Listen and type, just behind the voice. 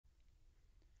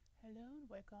Hello and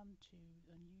welcome to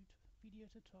a new video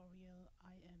tutorial.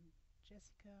 I am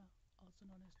Jessica, also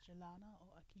known as Jelana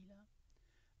or Akila,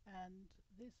 and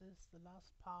this is the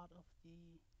last part of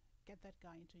the Get That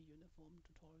Guy into Uniform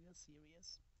tutorial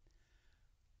series.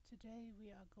 Today we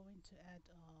are going to add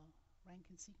a rank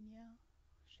insignia,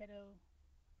 shadow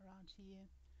around here.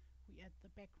 We add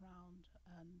the background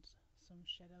and some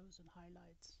shadows and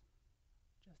highlights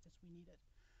just as we need it.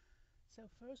 So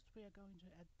first we are going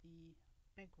to add the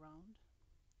background.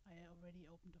 I already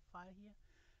opened a file here.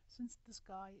 Since this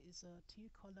guy is a teal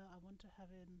color, I want to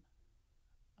have him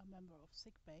a member of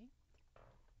sick bay.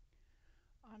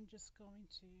 I'm just going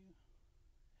to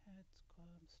hit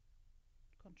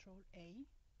Control A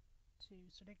to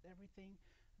select everything,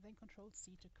 then Control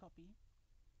C to copy,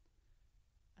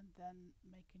 and then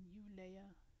make a new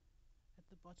layer at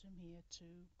the bottom here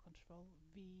to Control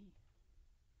V,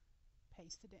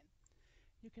 paste it in.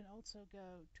 You can also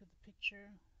go to the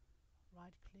picture,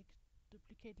 right click,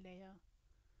 duplicate layer,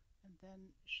 and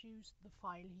then choose the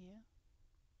file here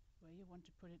where you want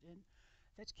to put it in.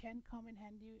 That can come in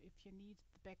handy if you need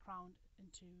the background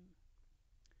into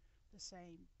the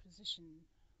same position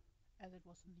as it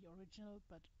was in the original,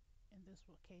 but in this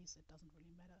case it doesn't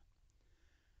really matter.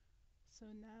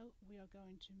 So now we are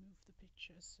going to move the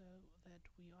picture so that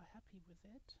we are happy with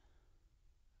it.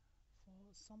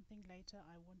 For something later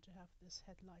I want to have this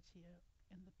headlight here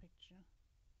in the picture.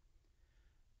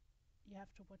 You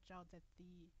have to watch out that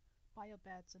the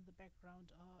biobats in the background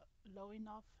are low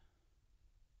enough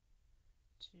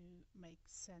to make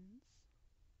sense.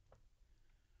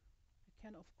 You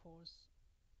can of course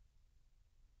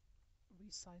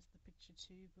resize the picture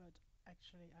too, but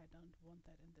actually I don't want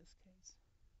that in this case.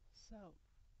 So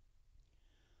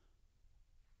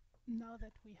now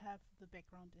that we have the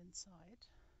background inside,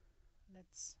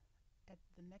 let's add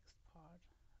the next part,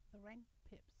 the rank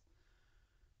pips.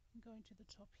 I'm going to the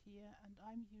top here and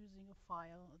I'm using a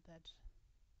file that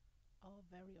our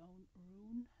very own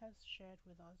Rune has shared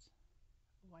with us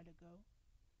a while ago.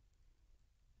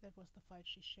 That was the file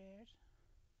she shared.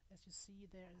 As you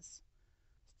see, there is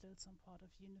still some part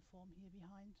of uniform here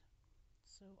behind,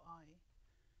 so I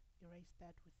erased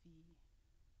that with the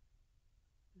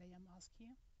layer mask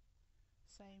here.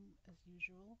 Same as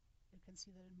usual, you can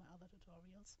see that in my other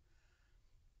tutorials.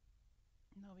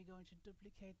 Now we're going to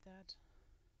duplicate that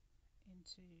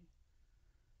into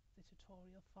the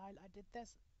tutorial file. I did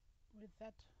this with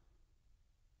that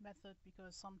method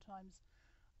because sometimes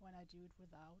when I do it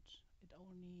without, it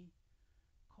only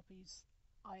copies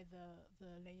either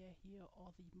the layer here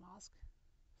or the mask.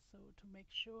 So to make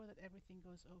sure that everything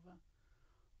goes over,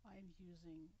 I'm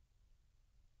using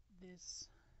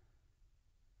this.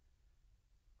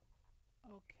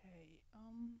 Okay,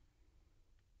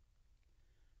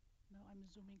 now I'm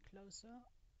zooming closer.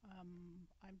 I'm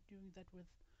doing that with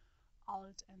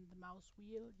Alt and the mouse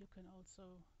wheel. You can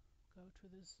also go to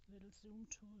this little zoom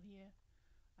tool here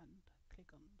and click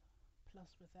on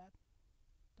plus with that.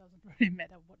 Doesn't really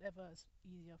matter, whatever is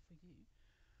easier for you.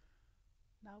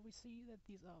 Now we see that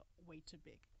these are way too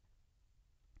big,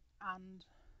 and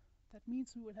that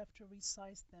means we will have to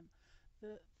resize them.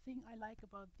 The thing I like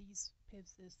about these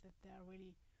pips is that they are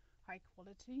really high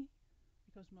quality,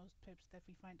 because most pips that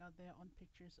we find out there on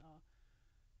pictures are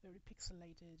very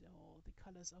pixelated, or the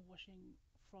colors are washing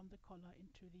from the color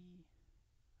into the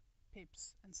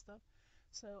pips and stuff.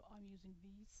 So I'm using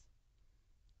these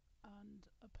and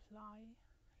apply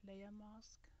layer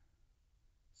mask,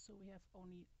 so we have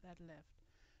only that left.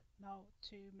 Now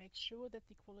to make sure that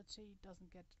the quality doesn't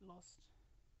get lost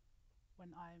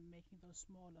when I'm making those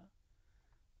smaller,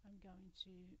 I'm going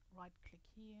to right click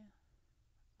here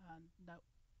and no,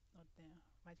 not there,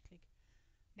 right click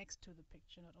next to the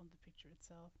picture, not on the picture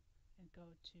itself, and go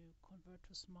to convert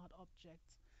to smart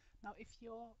objects. Now if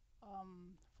your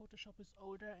Photoshop is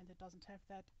older and it doesn't have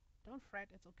that, don't fret,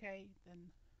 it's okay,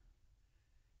 then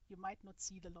you might not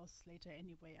see the loss later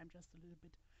anyway. I'm just a little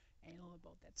bit anal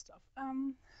about that stuff.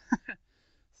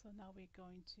 So now we're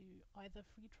going to either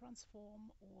free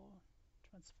transform or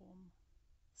transform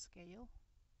scale.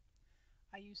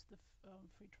 I use the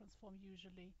free transform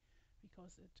usually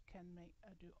because it can make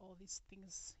do all these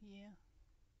things here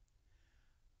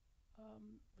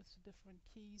with the different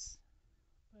keys,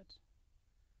 but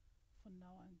for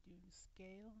now I'm doing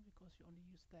scale because you only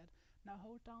use that. Now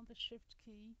hold down the shift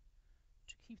key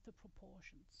to keep the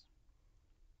proportions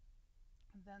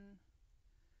and then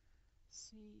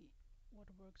see what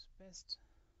works best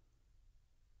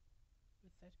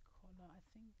with that color. I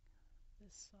think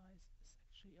this size is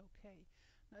actually okay.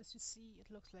 Now as you see,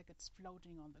 it looks like it's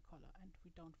floating on the color and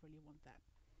we don't really want that.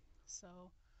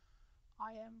 So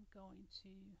I am going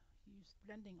to use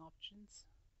blending options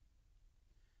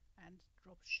and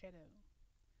drop shadow.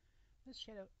 This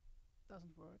shadow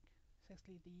doesn't work. It's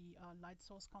actually the light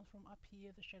source comes from up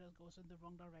here, the shadow goes in the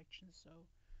wrong direction, so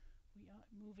we are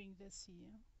moving this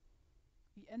here.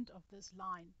 The end of this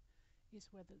line is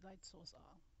where the light source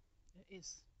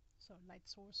is. So light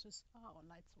sources are, or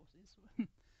light source is.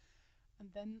 And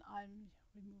then I'm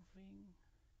removing,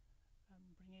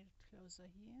 bringing it closer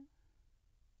here,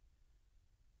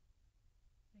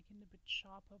 making it a bit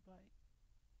sharper by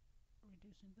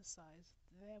reducing the size.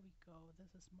 There we go,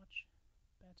 this is much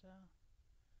better.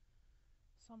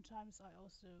 Sometimes I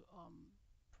also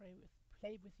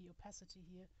play with the opacity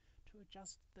here to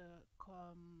adjust the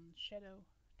shadow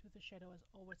to the shadow as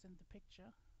always in the picture.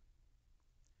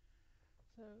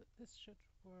 So this should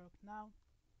work. Now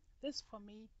this for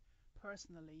me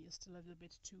personally is still a little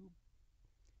bit too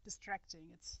distracting.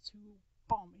 It's too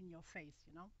bomb in your face,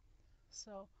 you know.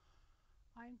 So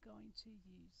I'm going to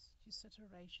use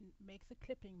saturation, make the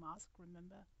clipping mask.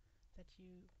 Remember that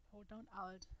you hold down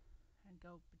Alt and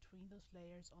go between those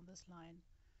layers on this line,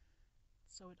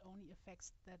 so it only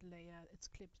affects that layer it's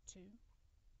clipped to.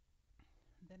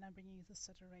 And then I'm bringing the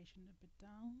saturation a bit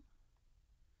down,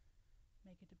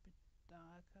 make it a bit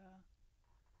darker,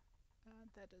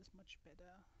 and that is much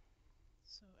better.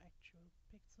 So actual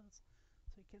pixels,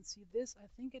 so you can see this. I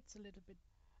think it's a little bit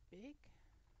big,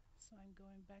 so I'm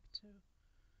going back to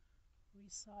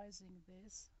resizing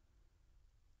this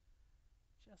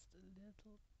just a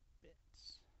little bit.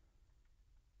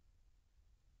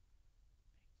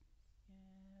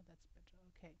 Yeah, that's better.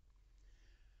 Okay.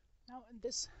 Now in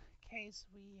this case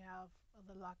we have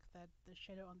the luck that the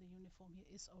shadow on the uniform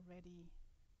here is already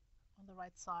on the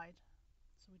right side,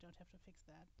 so we don't have to fix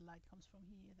that. The light comes from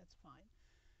here, that's fine.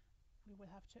 We will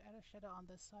have to add a shadow on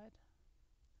this side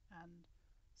and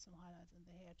some highlights in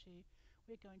the hair too.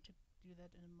 We're going to do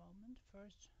that in a moment.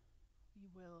 First we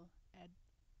will add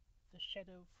the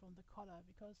shadow from the collar,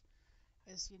 because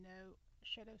as you know,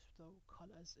 shadows throw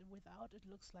colors, and without it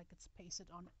looks like it's pasted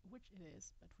on, which it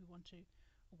is, but we want to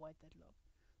avoid that look.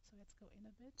 So let's go in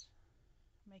a bit,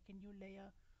 make a new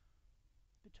layer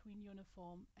between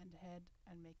uniform and head,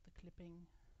 and make the clipping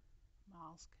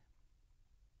mask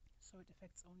so it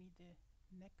affects only the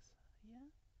neck here.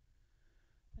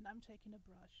 Then I'm taking a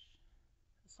brush,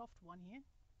 a soft one here,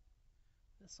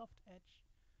 the soft edge,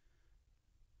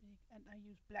 and I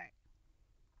use black.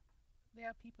 There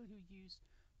are people who use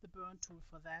the burn tool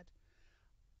for that.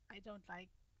 I don't like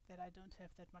that. I don't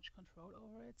have that much control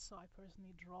over it, so I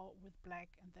personally draw with black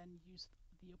and then use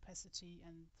the opacity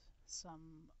and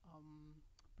some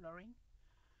blurring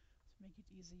to make it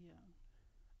easier.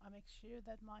 I make sure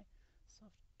that my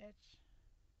soft edge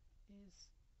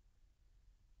is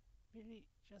really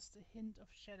just a hint of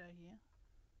shadow here.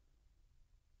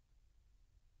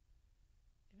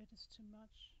 If it is too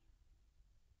much,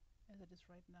 as it is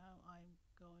right now, I'm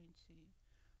going to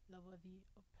lower the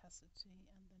opacity,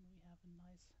 and then we have a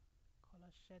nice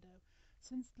color shadow.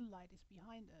 Since the light is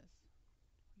behind us,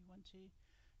 we want to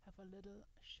have a little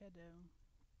shadow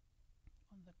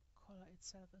on the collar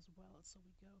itself as well, so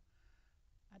we go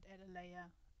and add a layer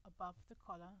above the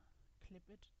collar, clip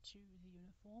it to the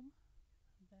uniform,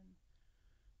 and then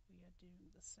we are doing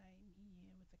the same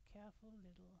here with a careful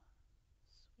little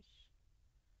swish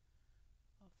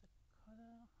of the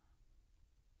color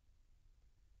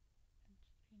and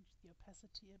change the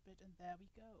opacity a bit, and there we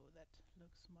go. That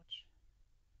looks much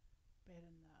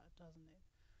better now, doesn't it?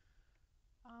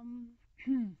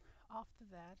 After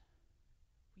that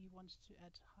we want to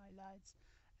add highlights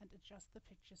and adjust the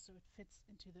picture so it fits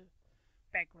into the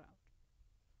background.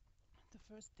 The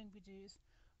first thing we do is,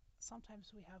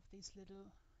 sometimes we have these little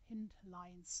hint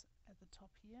lines at the top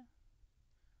here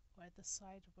or at the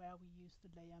side where we use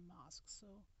the layer mask. So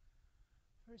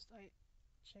first I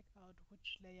check out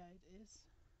which layer it is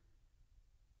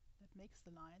that makes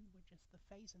the line, which is the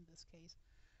face in this case,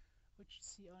 which you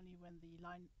see only when the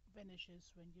line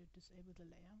vanishes when you disable the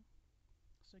layer.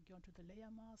 So go into the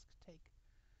layer mask, take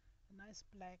a nice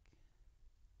black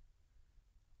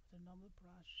with a normal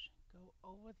brush, go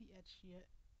over the edge here,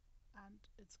 and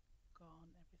it's gone.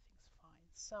 Everything's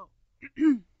fine. So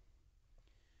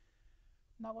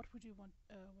now what we do want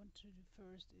to do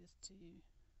first is to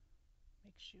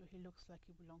make sure he looks like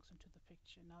he belongs into the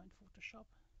picture. Now in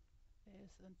Photoshop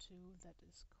there's a tool that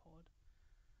is called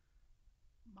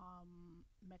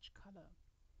match color.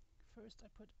 First I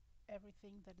put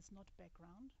everything that is not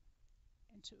background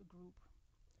into a group.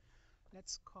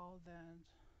 Let's call that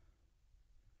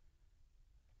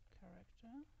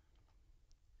character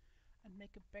and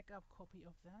make a backup copy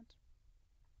of that.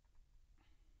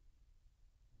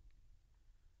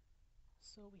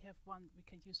 So we have one we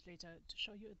can use later to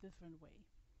show you a different way.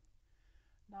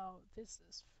 Now this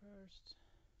is first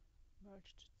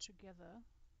merged together,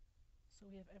 so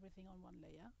we have everything on one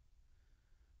layer.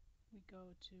 We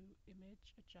go to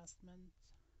Image, Adjustment,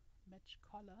 Match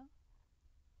Color,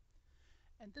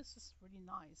 and this is really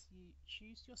nice. You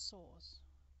choose your source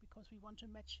because we want to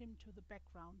match him to the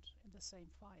background in the same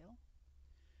file.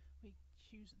 We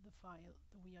choose the file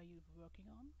that we are working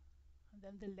on, and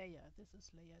then the layer. This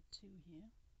is layer 2 here,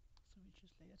 so we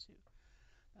choose layer 2.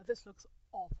 Now this looks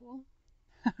awful,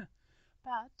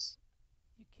 but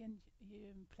you can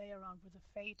play around with the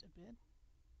fade a bit,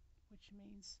 which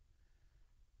means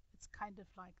it's kind of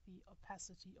like the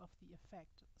opacity of the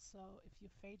effect. So if you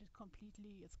fade it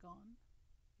completely, it's gone.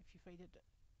 If you fade it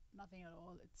nothing at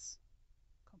all, it's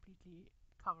completely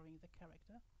covering the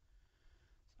character.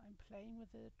 So I'm playing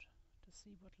with it to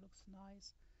see what looks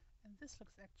nice, and this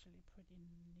looks actually pretty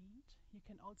neat. You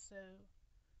can also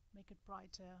make it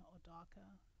brighter or darker.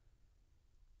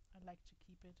 I like to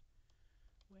keep it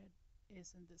where it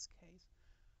is in this case.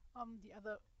 The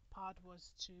other part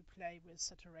was to play with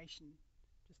saturation,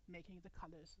 just making the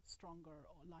colors stronger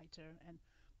or lighter,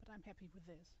 but I'm happy with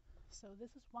this. So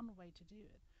this is one way to do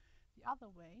it. The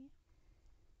other way,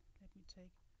 let me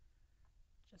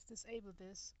just disable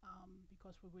this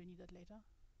because we will need it later.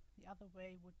 The other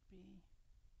way would be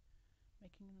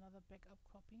making another backup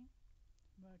copy,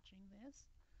 merging this.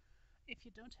 If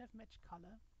you don't have match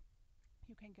color,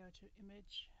 you can go to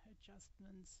Image,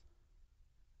 Adjustments,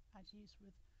 and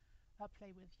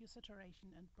play with hue, saturation,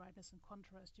 and brightness and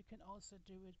contrast. You can also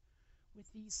do it with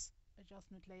these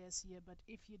adjustment layers here, but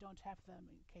if you don't have them,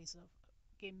 in case of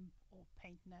GIMP or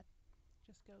PaintNet,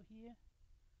 just go here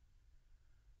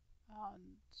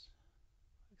and,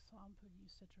 for example,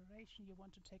 use saturation. You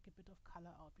want to take a bit of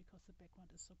color out because the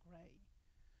background is so gray.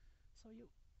 So you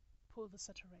pull the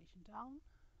saturation down.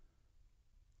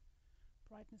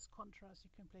 Brightness, contrast,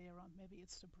 you can play around. Maybe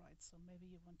it's too bright, so maybe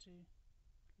you want to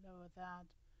lower that,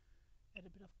 add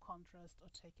a bit of contrast, or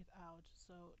take it out.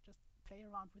 So just play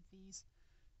around with these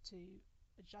to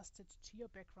adjust it to your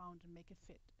background and make it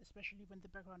fit, especially when the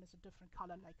background is a different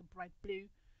color, like a bright blue.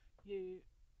 You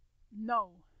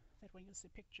know that when you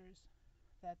see pictures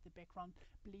that the background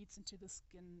bleeds into the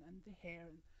skin and the hair,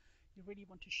 and you really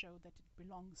want to show that it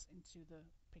belongs into the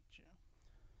picture.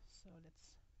 So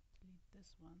let's delete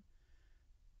this one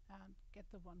and get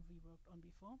the one we worked on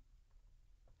before.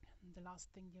 And the last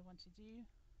thing you want to do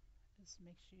is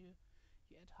make sure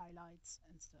you add highlights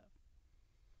and stuff.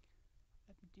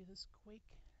 Let me do this quick.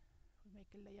 We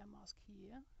make a layer mask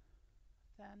here,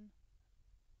 then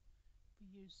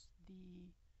we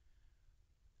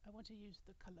I want to use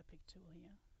the color pick tool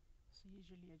here. So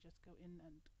usually I just go in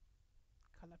and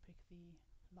color pick the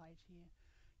light here.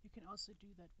 You can also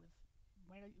do that with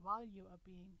while you are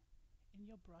being in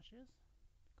your brushes,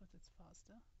 because it's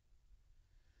faster,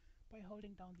 by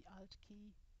holding down the Alt key,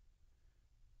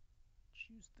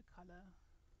 choose the color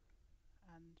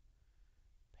and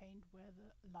paint where the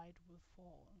light will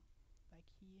fall, like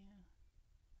here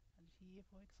and here,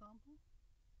 for example.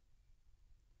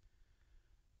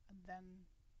 And then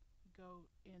go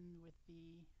in with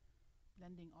the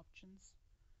blending options.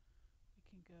 We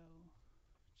can go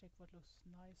check what looks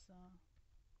nicer,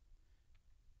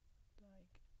 like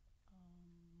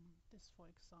this,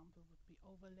 for example, would be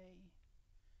overlay.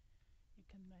 You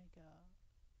can make a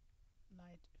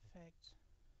light effect.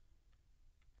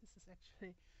 This is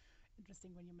actually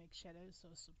interesting when you make shadows,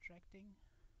 so subtracting.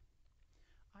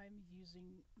 I'm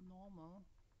using normal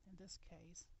in this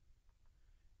case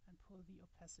and pull the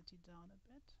opacity down a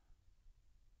bit.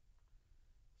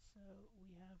 So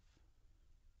we have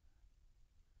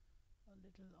a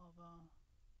little of a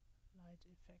light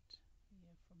effect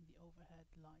here from the overhead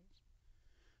light.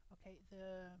 Okay,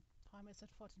 the timer is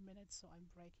at 40 minutes, so I'm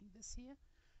breaking this here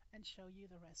and show you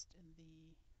the rest in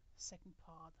the second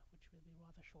part, which will be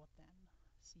rather short then.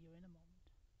 See you in a moment.